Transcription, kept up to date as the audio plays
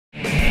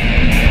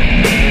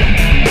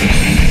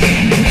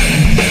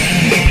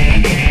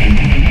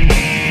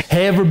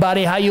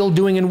everybody, how you all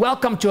doing? And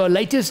welcome to our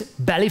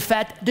latest Belly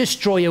Fat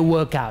Destroyer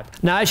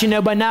workout. Now, as you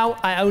know by now,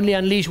 I only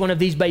unleash one of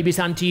these babies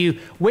onto you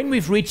when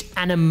we've reached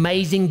an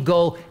amazing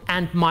goal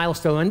and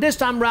milestone. And this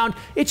time around,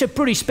 it's a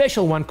pretty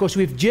special one because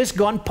we've just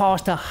gone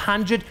past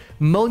 100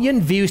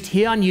 million views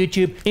here on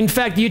YouTube. In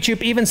fact,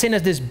 YouTube even sent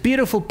us this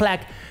beautiful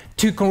plaque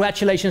to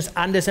congratulations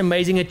on this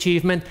amazing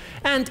achievement.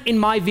 And in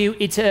my view,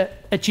 it's an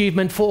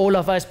achievement for all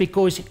of us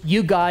because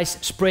you guys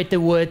spread the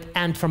word.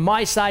 And from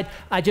my side,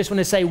 I just want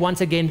to say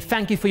once again,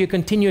 thank you for your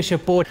continuous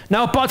support.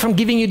 Now, apart from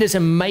giving you this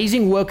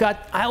amazing workout,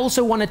 I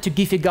also wanted to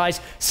give you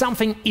guys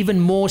something even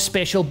more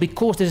special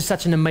because this is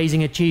such an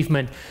amazing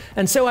achievement.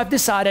 And so I've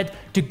decided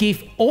to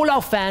give all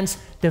our fans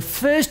the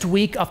first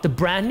week of the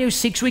brand new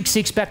 6-week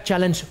six-pack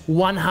challenge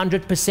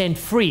 100%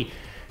 free.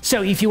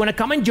 So if you want to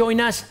come and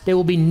join us, there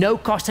will be no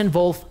cost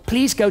involved.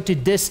 Please go to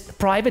this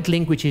private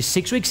link, which is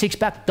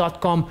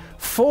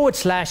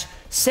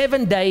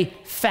 6weeksixpack.com/7-day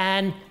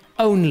fan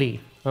only.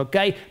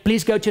 Okay,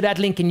 please go to that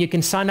link and you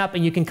can sign up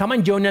and you can come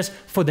and join us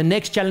for the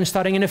next challenge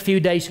starting in a few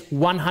days,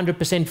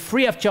 100%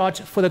 free of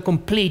charge for the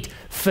complete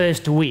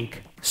first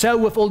week. So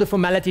with all the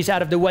formalities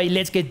out of the way,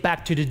 let's get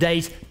back to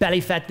today's Belly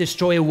Fat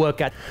Destroyer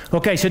workout.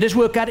 Okay, so this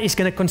workout is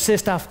going to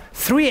consist of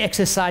 3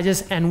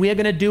 exercises and we are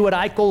going to do what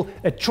I call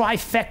a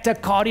trifecta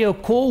cardio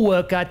core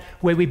workout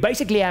where we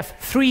basically have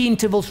 3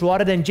 intervals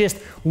rather than just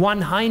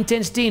one high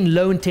intensity and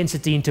low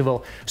intensity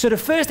interval. So the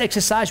first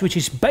exercise, which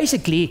is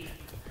basically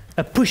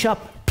a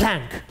push-up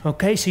plank.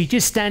 Okay, so you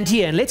just stand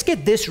here and let's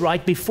get this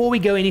right before we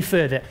go any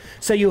further.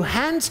 So your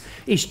hands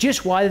is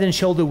just wider than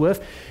shoulder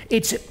width.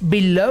 It's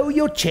below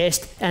your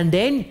chest and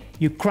then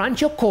you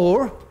crunch your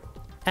core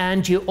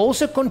and you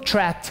also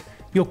contract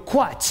your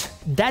quads.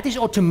 That is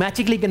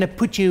automatically going to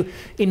put you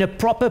in a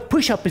proper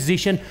push-up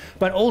position,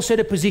 but also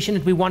the position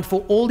that we want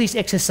for all these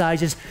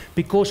exercises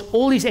because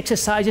all these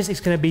exercises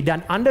is going to be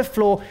done under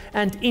floor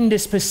and in the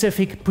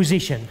specific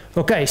position.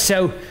 Okay,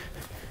 so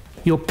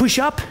your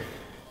push-up,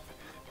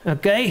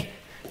 okay,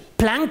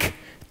 plank,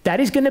 that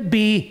is going to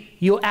be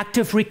your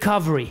active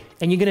recovery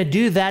and you're going to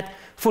do that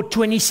for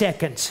 20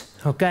 seconds.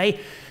 Okay,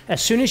 as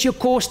soon as your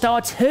core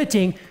starts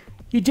hurting,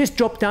 you just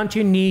drop down to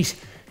your knees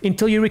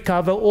until you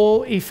recover,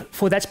 or if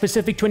for that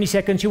specific 20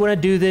 seconds you want to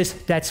do this,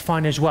 that's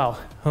fine as well.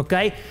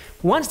 Okay,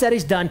 once that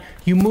is done,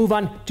 you move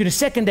on to the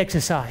second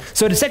exercise.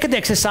 So the second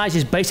exercise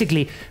is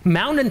basically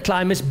mountain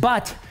climbers,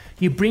 but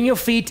you bring your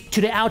feet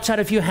to the outside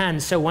of your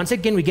hands. So once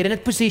again, we get in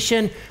that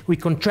position, we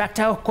contract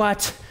our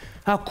quads,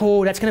 our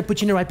core, that's going to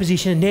put you in the right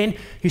position, and then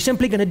you're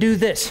simply going to do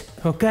this.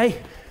 Okay,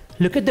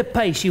 look at the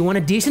pace. You want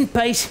a decent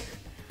pace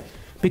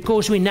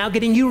because we're now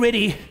getting you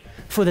ready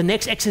for the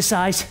next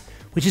exercise,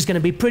 which is going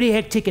to be pretty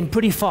hectic and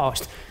pretty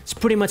fast. It's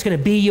pretty much going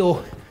to be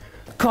your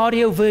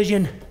cardio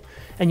version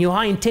and your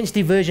high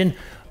intensity version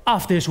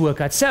of this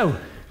workout. So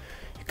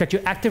you've got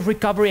your active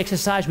recovery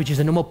exercise, which is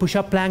a normal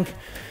push-up plank.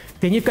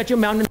 Then you've got your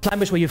mountain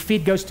climbers where your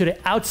feet goes to the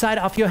outside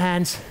of your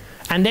hands.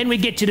 And then we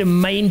get to the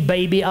main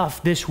baby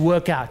of this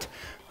workout.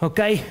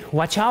 Okay,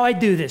 watch how I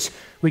do this.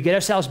 We get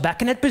ourselves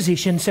back in that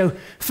position. So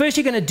first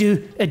you're going to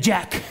do a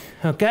jack,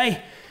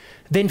 okay?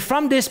 Then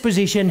from this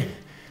position,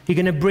 you're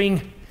going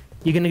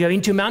to go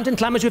into mountain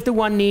climbers with the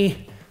one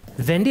knee,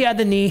 then the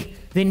other knee,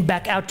 then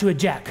back out to a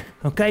jack.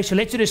 Okay, so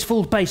let's do this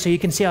full pace so you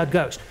can see how it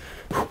goes.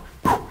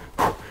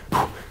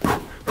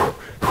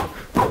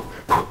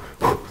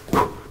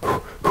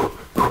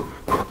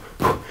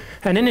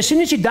 And then as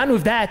soon as you're done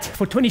with that,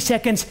 for 20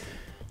 seconds,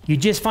 you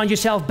just find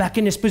yourself back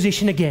in this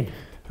position again.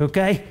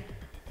 Okay?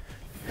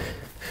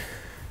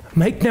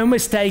 Make no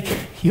mistake,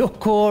 your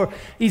core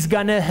is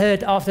gonna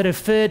hurt after the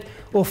 3rd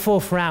or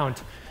 4th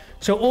round.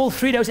 So all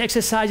 3 of those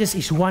exercises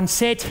is 1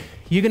 set.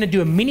 You're gonna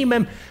do a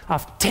minimum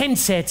of 10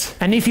 sets.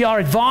 And if you are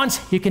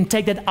advanced, you can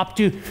take that up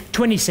to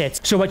 20 sets.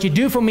 So what you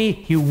do for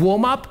me, you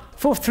warm up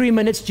for 3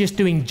 minutes, just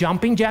doing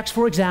jumping jacks,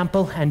 for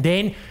example, and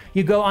then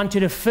you go on to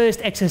the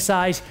first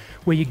exercise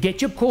where you get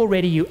your core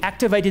ready, you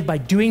activate it by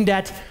doing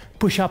that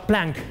push-up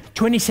plank,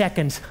 20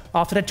 seconds.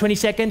 After that 20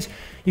 seconds,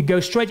 you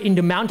go straight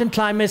into mountain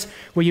climbers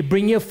where you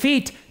bring your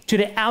feet to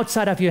the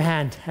outside of your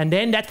hand. And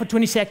then that for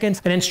 20 seconds.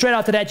 And then straight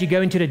after that, you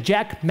go into the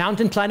jack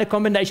mountain climber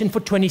combination for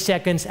 20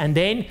 seconds. And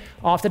then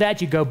after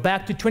that, you go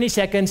back to 20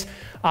 seconds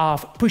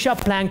of push-up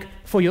plank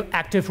for your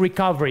active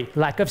recovery.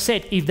 Like I've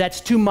said, if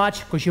that's too much,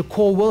 because your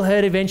core will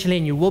hurt eventually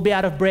and you will be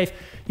out of breath,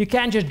 you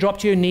can just drop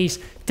to your knees,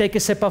 take a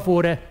sip of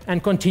water,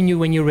 and continue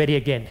when you're ready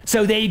again.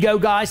 So there you go,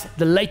 guys,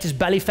 the latest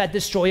Belly Fat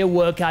Destroyer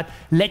workout.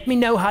 Let me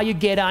know how you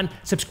get on.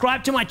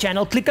 Subscribe to my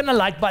channel, click on the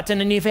like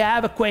button, and if you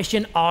have a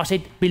question, ask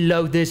it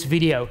below this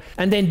video.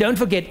 And then don't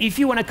forget, if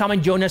you want to come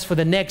and join us for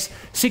the next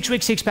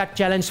 6-week six-pack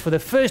challenge for the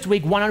first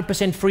week,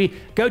 100% free,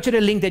 go to the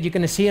link that you're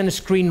going to see on the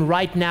screen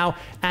right now,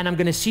 and I'm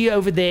going to see you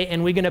over there,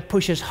 and we're going to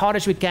push as hard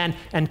as we can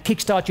and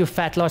kickstart your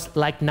fat loss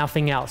like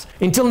nothing else.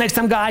 Until next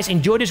time, guys,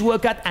 enjoy this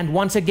workout, and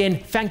once again,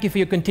 thank you for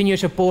your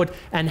continuous support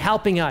and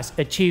helping us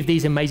achieve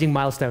these amazing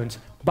milestones.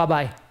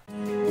 Bye-bye.